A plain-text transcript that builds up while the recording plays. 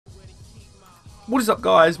What is up,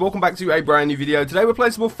 guys? Welcome back to a brand new video. Today we're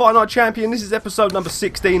playing some more Fight Night Champion. This is episode number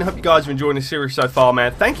 16. I hope you guys are enjoying this series so far,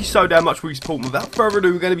 man. Thank you so damn much for your support. Without further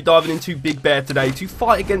ado, we're going to be diving into Big Bear today to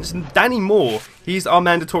fight against Danny Moore. He's our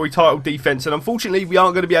mandatory title defense, and unfortunately we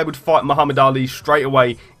aren't going to be able to fight Muhammad Ali straight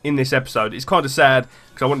away in this episode. It's kind of sad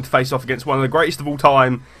because I wanted to face off against one of the greatest of all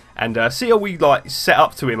time and see how we set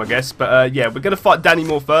up to him, I guess. But yeah, we're going to fight Danny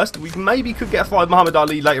Moore first. We maybe could get a fight with Muhammad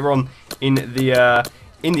Ali later on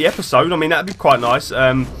in the episode. I mean, that'd be quite nice.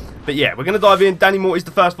 But yeah, we're going to dive in. Danny Moore is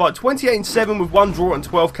the first fight. 28-7 with 1 draw and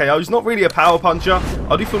 12 KOs. Not really a power puncher.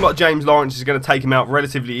 I do feel like James Lawrence is going to take him out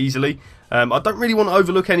relatively easily. I don't really want to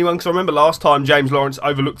overlook anyone because I remember last time James Lawrence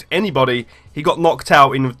overlooked anybody, he got knocked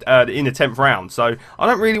out in the 10th round. So I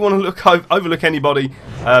don't really want to overlook anybody.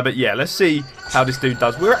 But yeah, let's see how this dude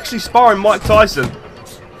does. We're actually sparring Mike Tyson.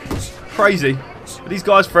 Crazy. Are these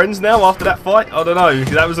guys friends now after that fight? I don't know.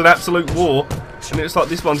 That was an absolute war. And it looks like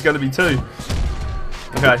this one's going to be too.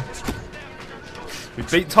 Okay. We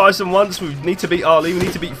beat Tyson once. We need to beat Ali. We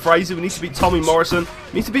need to beat Fraser. We need to beat Tommy Morrison.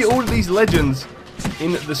 We need to beat all of these legends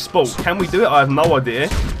in the sport. Can we do it? I have no idea.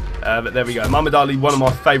 But there we go. Muhammad Ali, one of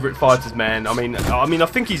my favourite fighters, man. I mean, I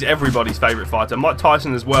think he's everybody's favourite fighter. Mike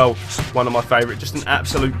Tyson as well, one of my favourite. Just an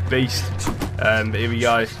absolute beast. But here we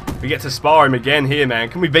go. We get to spar him again here, man.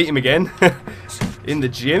 Can we beat him again? In the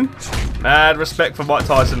gym? Mad respect for Mike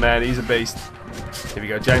Tyson, man. He's a beast. Here we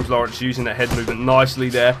go, James Lawrence using that head movement nicely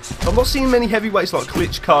there. I'm not seeing many heavyweights like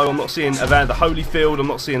Klitschko. I'm not seeing Evander Holyfield. I'm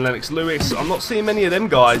not seeing Lennox Lewis. I'm not seeing many of them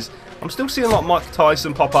guys. I'm still seeing like Mike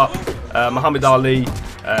Tyson pop up, Muhammad Ali.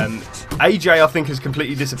 AJ, I think, has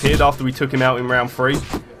completely disappeared after we took him out in round 3.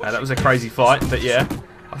 That was a crazy fight, but yeah,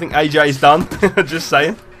 I think AJ's done. Just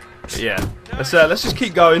saying. But yeah, let's just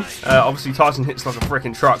keep going. Obviously, Tyson hits like a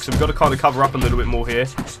freaking truck, so we've got to kind of cover up a little bit more here.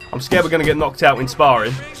 I'm scared we're going to get knocked out in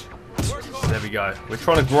sparring. There we go. We're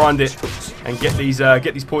trying to grind it and get these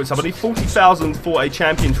points up. I need 40,000 for a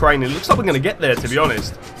champion training. Looks like we're going to get there, to be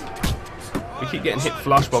honest. We keep getting hit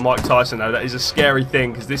flush by Mike Tyson, though. That is a scary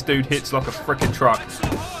thing because this dude hits like a freaking truck.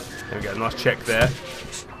 There we go. Nice check there.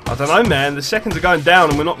 I don't know, man. The seconds are going down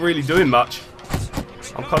and we're not really doing much.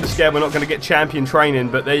 I'm kind of scared we're not going to get champion training,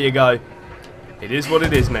 but there you go. It is what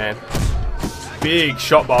it is, man. Big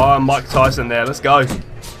shot by Mike Tyson there. Let's go.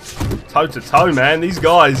 Toe to toe, man. These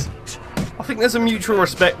guys. I think there's a mutual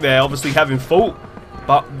respect there, obviously having fought,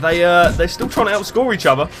 but they're still trying to outscore each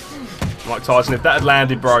other. Mike Tyson, if that had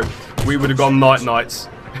landed, bro, we would have gone night-nights.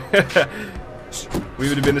 We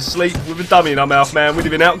would have been asleep with a dummy in our mouth, man. We'd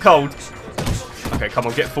have been out cold. Okay, come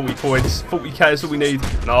on, get 40 points. 40k is all we need.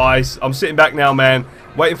 Nice. I'm sitting back now, man,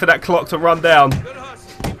 waiting for that clock to run down.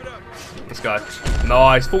 Let's go.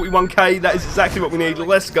 Nice. 41k, that is exactly what we need.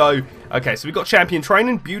 Let's go. Okay, so we've got champion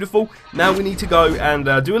training. Beautiful. Now we need to go and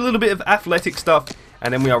do a little bit of athletic stuff,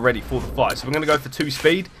 and then we are ready for the fight. So we're going to go for 2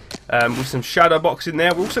 speed with some shadow boxing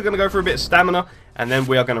there. We're also going to go for a bit of stamina, and then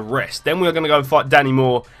we are going to rest. Then we are going to go and fight Danny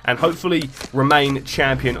Moore and hopefully remain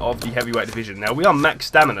champion of the heavyweight division. Now, we are max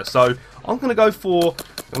stamina, so I'm going to go for,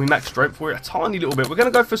 and we max strength for it a tiny little bit. We're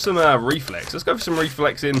going to go for some reflex. Let's go for some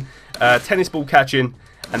reflexing, tennis ball catching,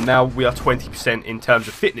 and now we are 20% in terms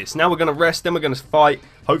of fitness. Now we're going to rest, then we're going to fight.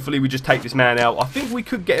 Hopefully we just take this man out. I think we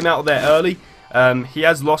could get him out of there early. He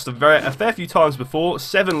has lost a fair few times before,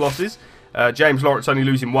 7 losses. James Lawrence only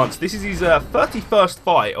losing once. This is his 31st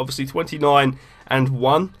fight, obviously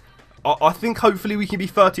 29-1. I think hopefully we can be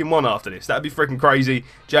 30-1 after this. That'd be freaking crazy.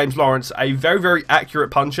 James Lawrence, a very, very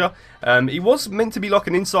accurate puncher. He was meant to be like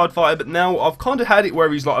an inside fighter, but now I've kind of had it where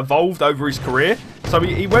he's like evolved over his career. So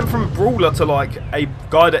he went from a brawler to like a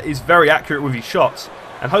guy that is very accurate with his shots.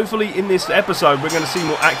 And hopefully in this episode we're going to see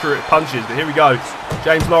more accurate punches. But here we go.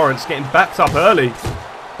 James Lawrence getting backed up early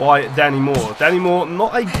by Danny Moore. Danny Moore,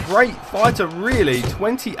 not a great fighter really.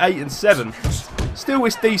 28-7. Still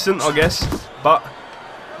is decent, I guess. But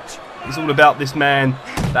it's all about this man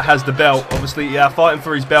that has the belt. Obviously, yeah, fighting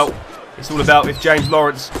for his belt. It's all about if James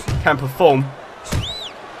Lawrence can perform.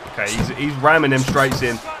 Okay, he's ramming them straights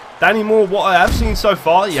in. Danny Moore, what I have seen so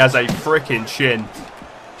far, he has a freaking chin.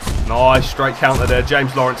 Nice straight counter there.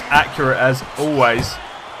 James Lawrence, accurate as always.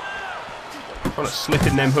 Trying to slip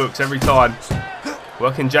in them hooks every time.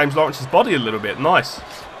 Working James Lawrence's body a little bit. Nice.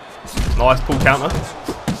 Nice pull counter.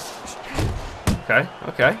 Okay,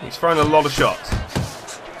 okay. He's throwing a lot of shots.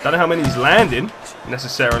 Don't know how many he's landing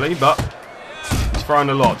necessarily, but he's throwing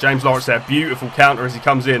a lot. James Lawrence there, beautiful counter as he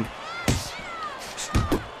comes in.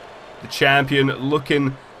 The champion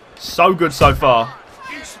looking so good so far.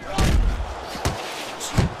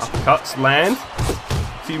 Uppercuts land.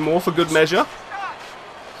 A few more for good measure.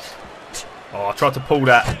 Oh, I tried to pull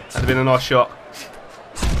that. That'd have been a nice shot.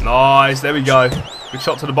 Nice, there we go. Good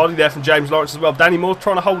shot to the body there from James Lawrence as well. Danny Moore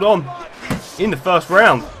trying to hold on in the first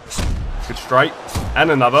round. Good straight.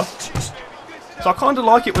 And another. So I kind of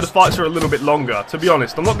like it when the fights are a little bit longer, to be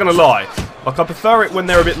honest. I'm not going to lie. Like, I prefer it when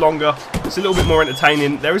they're a bit longer. It's a little bit more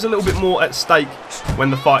entertaining. There is a little bit more at stake when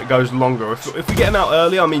the fight goes longer. If we get him out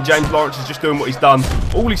early, I mean, James Lawrence is just doing what he's done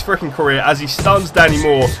all his freaking career as he stuns Danny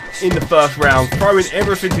Moore in the first round, throwing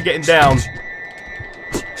everything to get him down.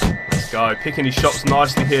 Let's go. Picking his shots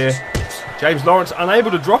nicely here. James Lawrence unable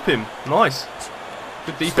to drop him. Nice.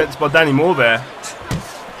 Good defense by Danny Moore there.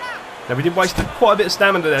 Now, we did waste quite a bit of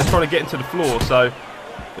stamina there trying to get into the floor, so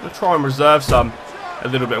I'm going to try and reserve some a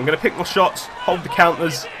little bit. I'm going to pick my shots, hold the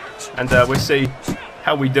counters, and we'll see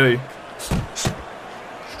how we do.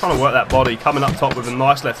 Trying to work that body, coming up top with a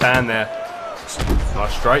nice left hand there.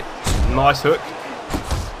 Nice straight, nice hook.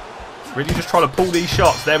 Really just trying to pull these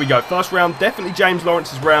shots. There we go. First round, definitely James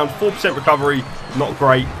Lawrence's round. 4% recovery, not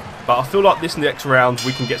great, but I feel like this next round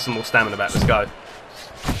we can get some more stamina back. Let's go.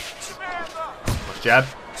 Nice jab.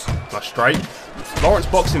 Nice straight. Lawrence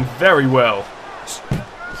boxing very well.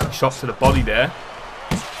 Shot to the body there.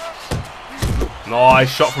 Nice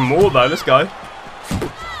shot from Moore though. Let's go.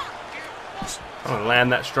 Trying to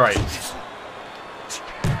land that straight.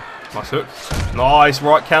 Nice hook. Nice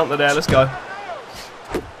right counter there. Let's go.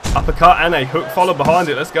 Uppercut and a hook followed behind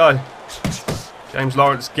it. Let's go. James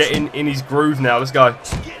Lawrence getting in his groove now. Let's go.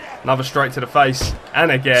 Another straight to the face.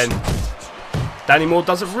 And again. Danny Moore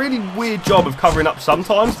does a really weird job of covering up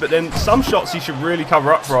sometimes, but then some shots he should really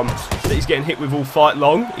cover up from that he's getting hit with all fight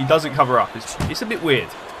long, he doesn't cover up. It's a bit weird.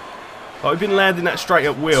 But we've been landing that straight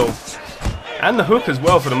at will. And the hook as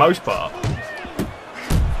well for the most part.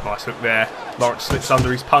 Nice hook there. Lawrence slips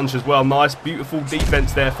under his punch as well. Nice, beautiful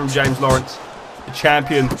defense there from James Lawrence. The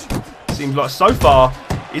champion, seems like so far,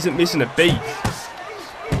 isn't missing a beat.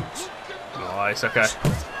 Nice, okay.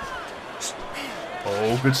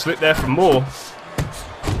 Oh, good slip there from Moore.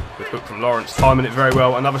 Good hook from Lawrence, timing it very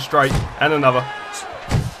well. Another straight, and another.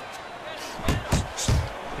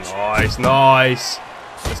 Nice, nice.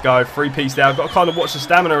 Let's go, three-piece there. I've got to kind of watch the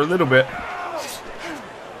stamina a little bit.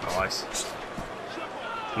 Nice.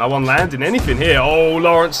 No one landing anything here. Oh,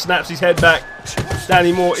 Lawrence snaps his head back.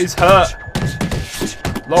 Danny Moore is hurt.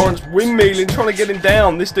 Lawrence windmilling, trying to get him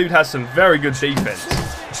down. This dude has some very good defense.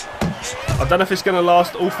 I don't know if it's going to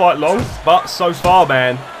last all fight long, but so far,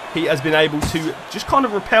 man, he has been able to just kind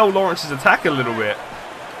of repel Lawrence's attack a little bit.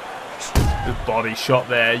 Good body shot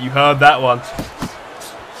there. You heard that one.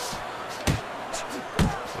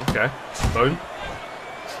 Okay. Boom.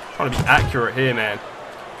 Trying to be accurate here, man.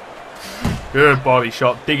 Good body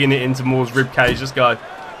shot. Digging it into Moore's ribcage. Let's go.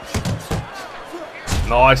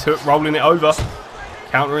 Nice hook. Rolling it over.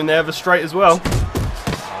 Countering there for straight as well.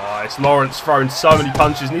 Nice. Lawrence throwing so many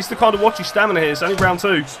punches. Needs to kind of watch his stamina here. It's only round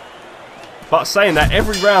 2. But saying that,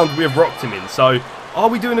 every round we have rocked him in. So, are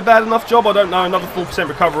we doing a bad enough job? I don't know. Another 4%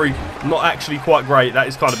 recovery. Not actually quite great. That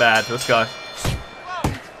is kind of bad. Let's go.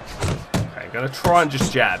 Okay, going to try and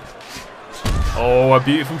just jab. Oh, a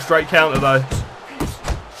beautiful straight counter though.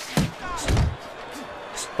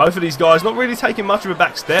 Both of these guys not really taking much of a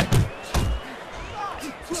back step.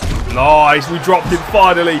 Nice, we dropped him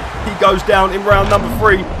finally. He goes down in round number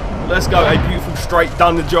 3. Let's go, a beautiful straight,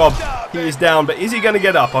 done the job. He is down, but is he going to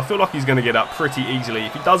get up? I feel like he's going to get up pretty easily.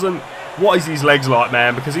 If he doesn't, what is his legs like,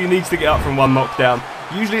 man? Because he needs to get up from 1 knockdown.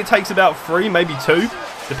 Usually it takes about 3, maybe 2,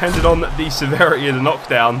 depending on the severity of the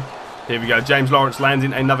knockdown. Here we go, James Lawrence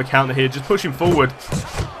landing another counter here, just pushing forward.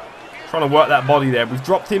 Trying to work that body there. We've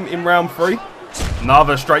dropped him in round 3.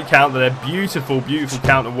 Another straight counter there. Beautiful, beautiful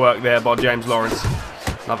counter work there by James Lawrence.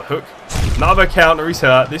 Another hook. Another counter. He's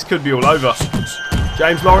hurt. This could be all over.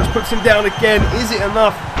 James Lawrence puts him down again. Is it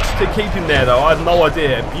enough to keep him there, though? I have no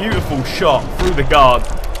idea. Beautiful shot through the guard.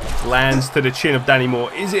 Lands to the chin of Danny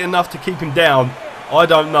Moore. Is it enough to keep him down? I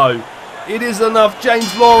don't know. It is enough.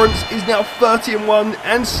 James Lawrence is now 30-1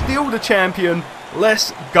 and still the champion.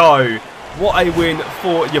 Let's go. What a win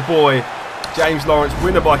for your boy. James Lawrence,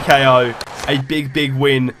 winner by KO. A big, big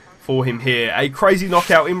win for him here. A crazy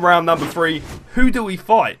knockout in round number 3. Who do we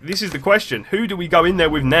fight? This is the question. Who do we go in there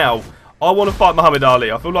with now? I want to fight Muhammad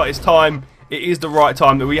Ali. I feel like it's time. It is the right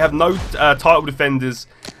time. That we have no title defenders.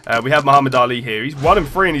 We have Muhammad Ali here. He's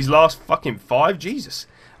 1-3 in his last fucking 5. Jesus.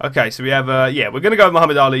 Okay, so we have, yeah, we're going to go with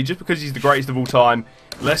Muhammad Ali just because he's the greatest of all time.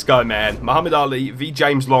 Let's go, man. Muhammad Ali v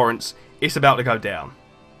James Lawrence. It's about to go down.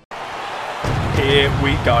 Here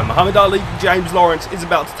we go. Muhammad Ali v James Lawrence is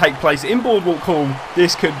about to take place in Boardwalk Hall.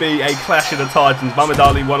 This could be a clash of the titans. Muhammad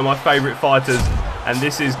Ali, one of my favourite fighters. And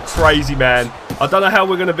this is crazy, man. I don't know how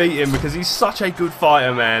we're going to beat him because he's such a good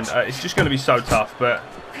fighter, man. It's just going to be so tough, but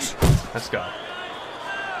let's go.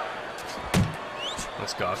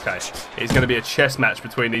 Let's go. Okay. It's going to be a chess match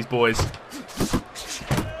between these boys.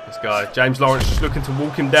 Let's go. James Lawrence just looking to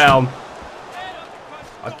walk him down.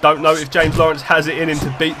 I don't know if James Lawrence has it in him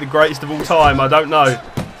to beat the greatest of all time. I don't know.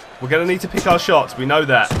 We're going to need to pick our shots. We know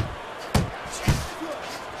that.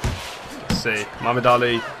 Let's see. Muhammad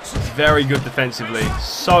Ali, very good defensively.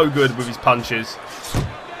 So good with his punches.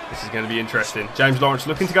 This is going to be interesting. James Lawrence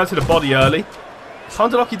looking to go to the body early.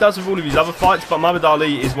 Kind of like he does with all of his other fights, but Muhammad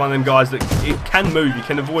Ali is one of them guys that it can move. He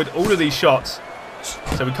can avoid all of these shots.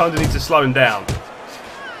 So we kind of need to slow him down.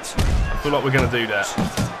 I feel like we're going to do that.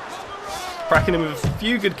 Cracking him with a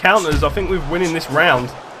few good counters. I think we're winning this round.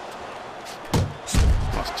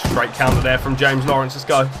 Nice straight counter there from James Lawrence. Let's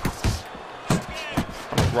go.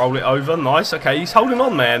 Roll it over. Nice. Okay, he's holding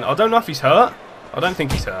on, man. I don't know if he's hurt. I don't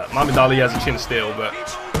think he's hurt. Muhammad Ali has a chin of steel, but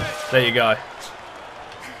there you go.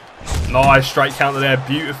 Nice straight counter there.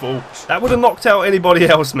 Beautiful. That would have knocked out anybody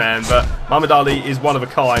else, man, but Muhammad Ali is one of a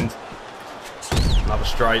kind. Another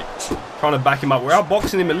straight. Trying to back him up. We're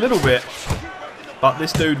outboxing him a little bit, but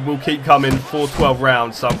this dude will keep coming for 12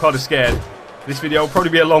 rounds, so I'm kind of scared. This video will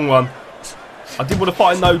probably be a long one. I did want to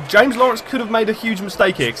fight him though. James Lawrence could have made a huge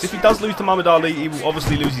mistake here, because if he does lose to Muhammad Ali, he will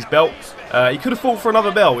obviously lose his belt. He could have fought for another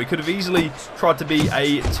belt. He could have easily tried to be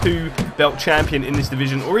a 2-belt champion in this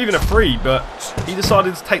division, or even a 3, but he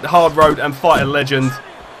decided to take the hard road and fight a legend.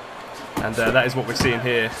 And that is what we're seeing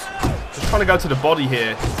here. Just trying to go to the body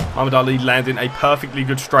here. Muhammad Ali landing a perfectly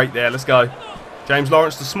good straight there. Let's go. James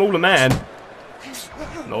Lawrence, the smaller man.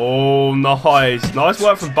 Oh, nice. Nice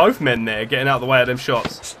work from both men there, getting out of the way of them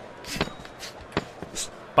shots.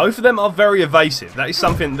 Both of them are very evasive. That is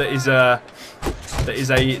something that is a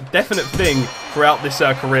definite thing throughout this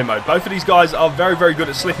career mode. Both of these guys are very, very good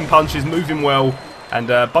at slipping punches, moving well, and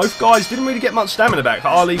both guys didn't really get much stamina back.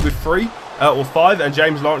 Ali with 3 or 5, and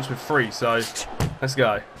James Lawrence with 3. So let's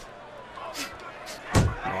go.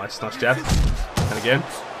 Nice, nice jab. And again,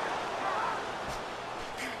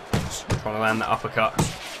 trying to land that uppercut.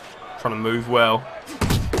 Trying to move well.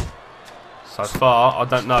 So far, I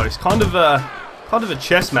don't know. It's kind of a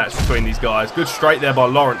chess match between these guys. Good straight there by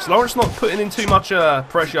Lawrence. Lawrence not putting in too much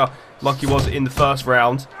pressure like he was in the first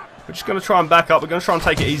round. We're just going to try and back up. We're going to try and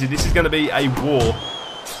take it easy. This is going to be a war.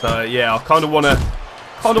 So yeah, I kind of want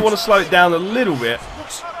to slow it down a little bit.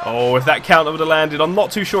 Oh, if that counter would have landed, I'm not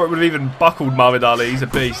too sure it would have even buckled Muhammad Ali. He's a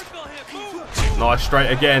beast. Nice straight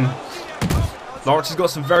again. Lawrence has got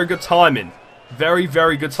some very good timing. Very,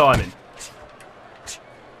 very good timing.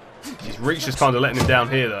 His reach is kind of letting him down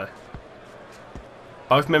here though.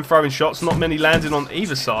 Both men throwing shots, not many landing on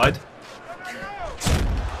either side.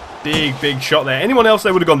 Big, big shot there. Anyone else,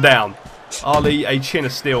 they would have gone down. Ali, a chin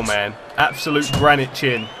of steel, man. Absolute granite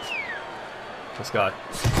chin. Let's go.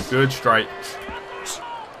 Good straight.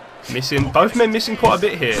 Missing. Both men missing quite a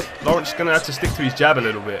bit here. Lawrence is going to have to stick to his jab a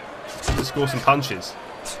little bit to score some punches.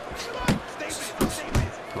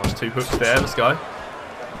 Nice 2 hooks there. Let's go.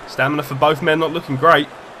 Stamina for both men not looking great.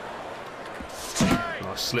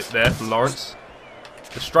 Nice slip there from Lawrence.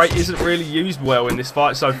 The straight isn't really used well in this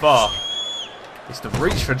fight so far. It's the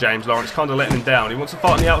reach for James Lawrence kind of letting him down. He wants to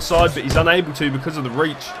fight on the outside, but he's unable to because of the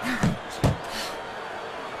reach.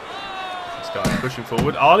 This guy pushing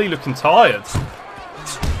forward. Ali looking tired.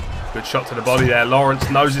 Good shot to the body there. Lawrence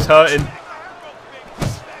knows he's hurting.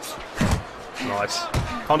 Nice.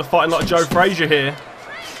 Kind of fighting like Joe Frazier here.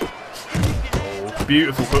 Oh,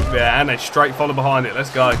 beautiful hook there, and a straight follow behind it.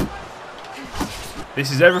 Let's go. This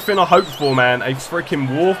is everything I hoped for, man. A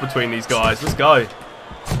freaking war between these guys. Let's go.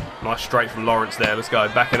 Nice straight from Lawrence there. Let's go.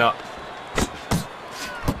 Backing up.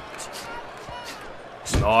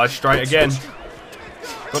 Nice straight again.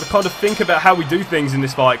 Got to kind of think about how we do things in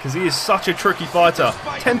this fight, because he is such a tricky fighter.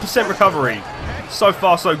 10% recovery. So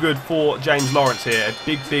far, so good for James Lawrence here. A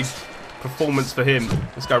big, big performance for him.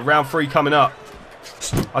 Let's go. Round 3 coming up.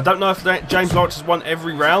 I don't know if James Lawrence has won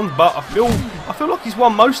every round, but I feel like he's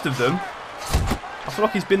won most of them. I feel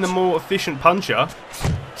like he's been the more efficient puncher.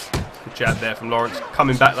 Good jab there from Lawrence.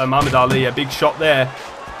 Coming back though, Muhammad Ali, a big shot there.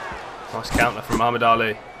 Nice counter from Muhammad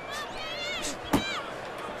Ali.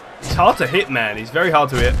 He's hard to hit, man. He's very hard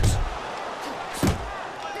to hit.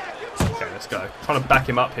 Okay, let's go. Trying to back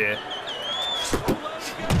him up here.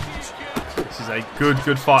 This is a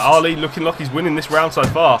good fight. Ali looking like he's winning this round so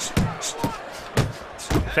far.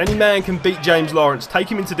 If any man can beat James Lawrence, take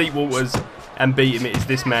him into deep waters and beat him, it is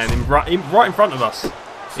this man. Right in front of us.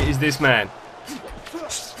 It is this man.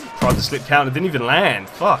 Tried to slip counter, didn't even land.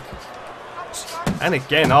 Fuck. And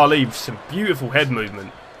again, Ali with some beautiful head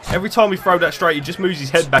movement. Every time we throw that straight, he just moves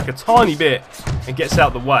his head back a tiny bit and gets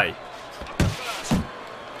out the way.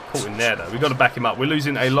 Caught him there though. We've got to back him up. We're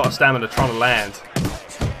losing a lot of stamina trying to land.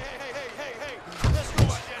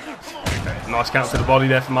 Nice counter to the body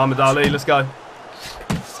there from Muhammad Ali. Let's go.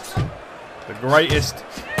 The greatest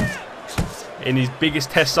in his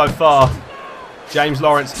biggest test so far. James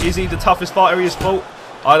Lawrence. Is he the toughest fighter he has fought?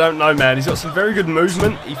 I don't know, man. He's got some very good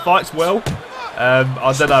movement. He fights well.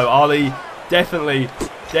 I don't know. Ali, definitely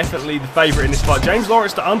the favourite in this fight. James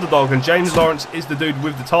Lawrence the underdog, and James Lawrence is the dude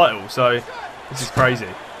with the title. So this is crazy.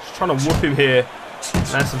 Just trying to whoop him here.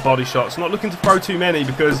 Land some body shots. Not looking to throw too many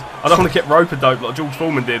because I don't want to get rope-a-dope like George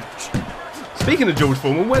Foreman did. Speaking of George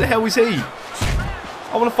Foreman, where the hell is he?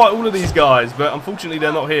 I want to fight all of these guys, but unfortunately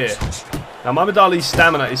they're not here. Now, Muhammad Ali's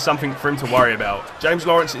stamina is something for him to worry about. James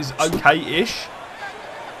Lawrence is okay-ish,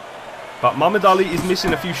 but Muhammad Ali is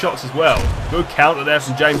missing a few shots as well. Good counter there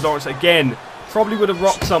from James Lawrence. Again, probably would have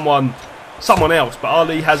rocked someone else, but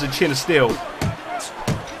Ali has a chin of steel.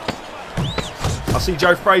 I see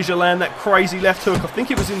Joe Frazier land that crazy left hook. I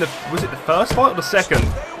think it was in the, was it the first fight or the second?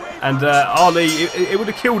 And Ali, it would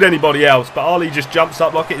have killed anybody else, but Ali just jumps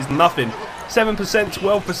up like it is nothing. 7%,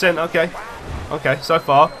 12%, okay. Okay, so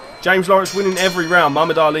far. James Lawrence winning every round.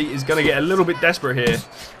 Muhammad Ali is going to get a little bit desperate here.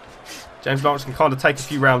 James Lawrence can kind of take a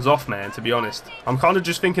few rounds off, man, to be honest. I'm kind of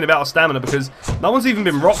just thinking about our stamina because no one's even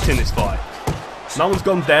been rocked in this fight. No one's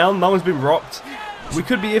gone down. No one's been rocked. We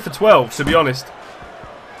could be here for 12, to be honest.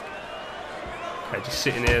 Okay, just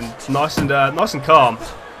sitting in, nice and calm.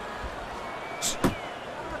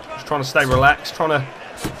 Just trying to stay relaxed, trying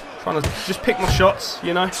to just pick my shots,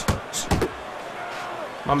 you know.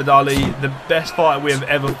 Muhammad Ali, the best fighter we have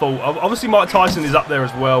ever fought. Obviously, Mike Tyson is up there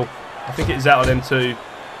as well. I think it is out of them two.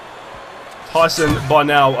 Tyson, by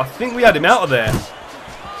now, I think we had him out of there.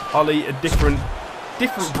 Ali, a different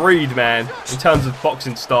breed, man, in terms of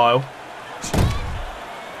boxing style.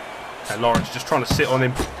 And Lawrence just trying to sit on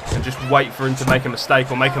him and just wait for him to make a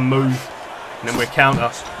mistake or make a move. And then we're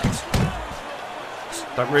counter.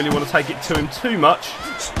 Don't really want to take it to him too much.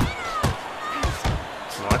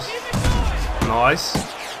 Nice.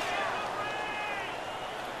 Nice.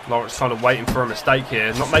 Lawrence kind of waiting for a mistake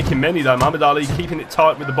here. Not making many though. Muhammad Ali keeping it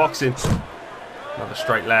tight with the boxing. Another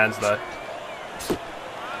straight lands though.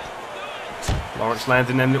 Lawrence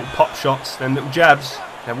landing them little pop shots, them little jabs.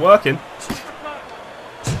 They're working.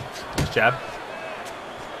 Nice jab.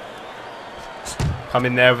 Come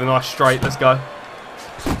in there with a nice straight. Let's go.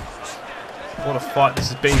 What a fight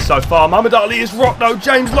this has been so far. Muhammad Ali is rocked though.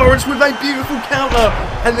 James Lawrence with a beautiful counter.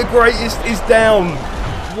 And the greatest is down.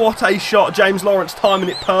 What a shot. James Lawrence timing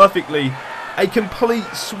it perfectly. A complete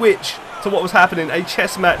switch to what was happening. A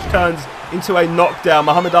chess match turns into a knockdown.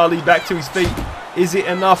 Muhammad Ali back to his feet. Is it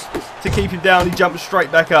enough to keep him down? He jumps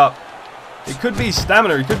straight back up. It could be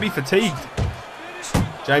stamina. He could be fatigued.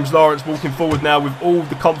 James Lawrence walking forward now with all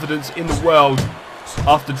the confidence in the world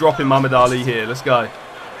after dropping Muhammad Ali here. Let's go.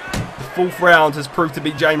 The fourth round has proved to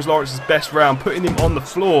be James Lawrence's best round, putting him on the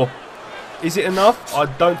floor. Is it enough? I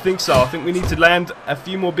don't think so. I think we need to land a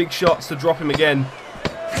few more big shots to drop him again.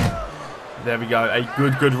 There we go. A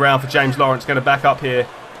good round for James Lawrence. Going to back up here.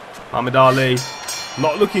 Muhammad Ali.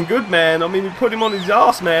 Not looking good, man. I mean, we put him on his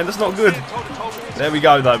ass, man. That's not good. There we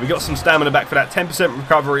go, though. We got some stamina back for that. 10%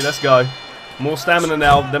 recovery. Let's go. More stamina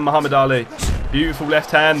now than Muhammad Ali. Beautiful left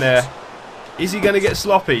hand there. Is he going to get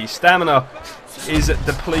sloppy? Stamina is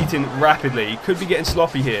depleting rapidly. He could be getting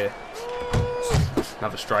sloppy here.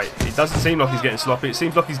 Another straight. It doesn't seem like he's getting sloppy. It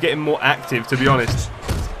seems like he's getting more active, to be honest.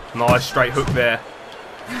 Nice straight hook there.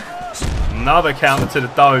 Another counter to the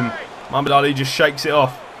dome. Muhammad Ali just shakes it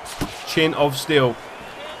off. Chin of steel.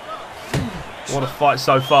 What a fight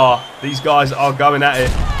so far. These guys are going at it.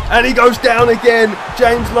 And he goes down again.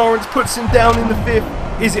 James Lawrence puts him down in the fifth.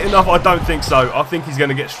 Is it enough? I don't think so. I think he's going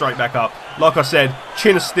to get straight back up. Like I said,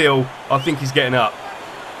 chin of steel. I think he's getting up.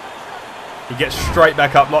 He gets straight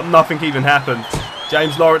back up like nothing even happened.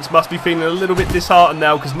 James Lawrence must be feeling a little bit disheartened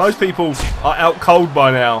now because most people are out cold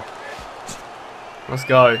by now. Let's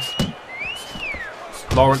go.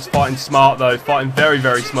 Lawrence fighting smart though. Fighting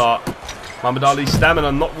very smart. Muhammad Ali's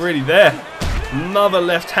stamina not really there. Another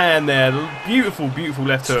left hand there. Beautiful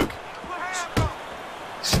left hook.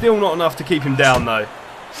 Still not enough to keep him down though.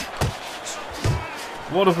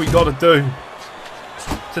 What have we got to do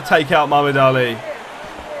to take out Muhammad Ali?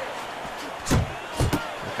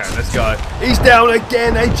 Okay, let's go. He's down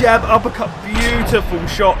again. A jab, uppercut. Beautiful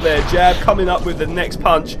shot there. Jab coming up with the next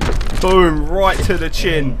punch. Boom, right to the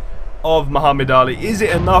chin of Muhammad Ali. Is it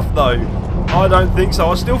enough though? I don't think so.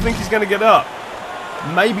 I still think he's going to get up.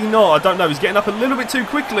 Maybe not. I don't know. He's getting up a little bit too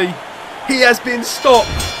quickly. He has been stopped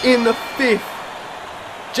in the fifth.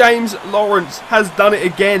 James Lawrence has done it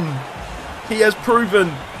again. He has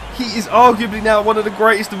proven he is arguably now one of the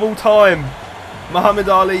greatest of all time. Muhammad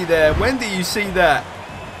Ali there. When do you see that?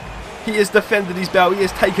 He has defended his belt. He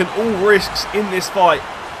has taken all risks in this fight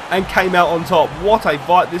and came out on top. What a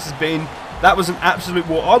fight this has been. That was an absolute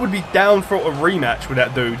war. I would be down for a rematch with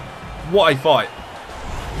that dude. What a fight.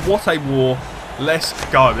 What a war. Let's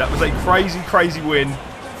go. That was a crazy, crazy win.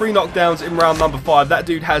 3 knockdowns in round number 5. That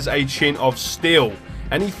dude has a chin of steel.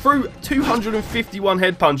 And he threw 251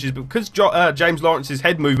 head punches, but because James Lawrence's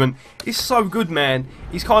head movement is so good, man,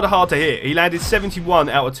 he's kind of hard to hit. He landed 71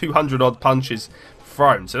 out of 200 odd punches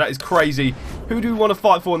thrown, so that is crazy. Who do we want to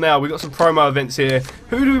fight for now? We've got some promo events here.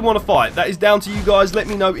 Who do we want to fight? That is down to you guys. Let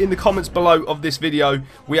me know in the comments below of this video.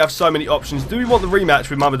 We have so many options. Do we want the rematch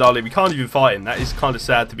with Muhammad Ali? We can't even fight him. That is kind of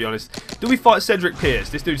sad, to be honest. Do we fight Cedric Pierce?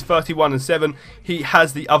 This dude's 31-7. He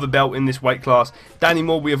has the other belt in this weight class. Danny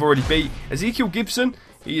Moore we have already beat. Ezekiel Gibson,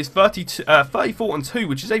 he is 34-2,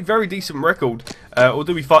 which is a very decent record. Or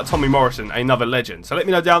do we fight Tommy Morrison, another legend? So let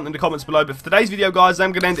me know down in the comments below. But for today's video, guys,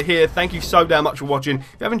 I'm going to end it here. Thank you so damn much for watching. If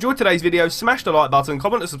you have enjoyed today's video, smash the like button,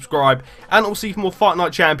 comment and subscribe. And I'll see you for more Fight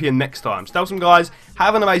Night Champion next time. Stay awesome, guys.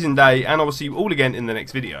 Have an amazing day. And I will see you all again in the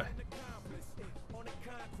next video.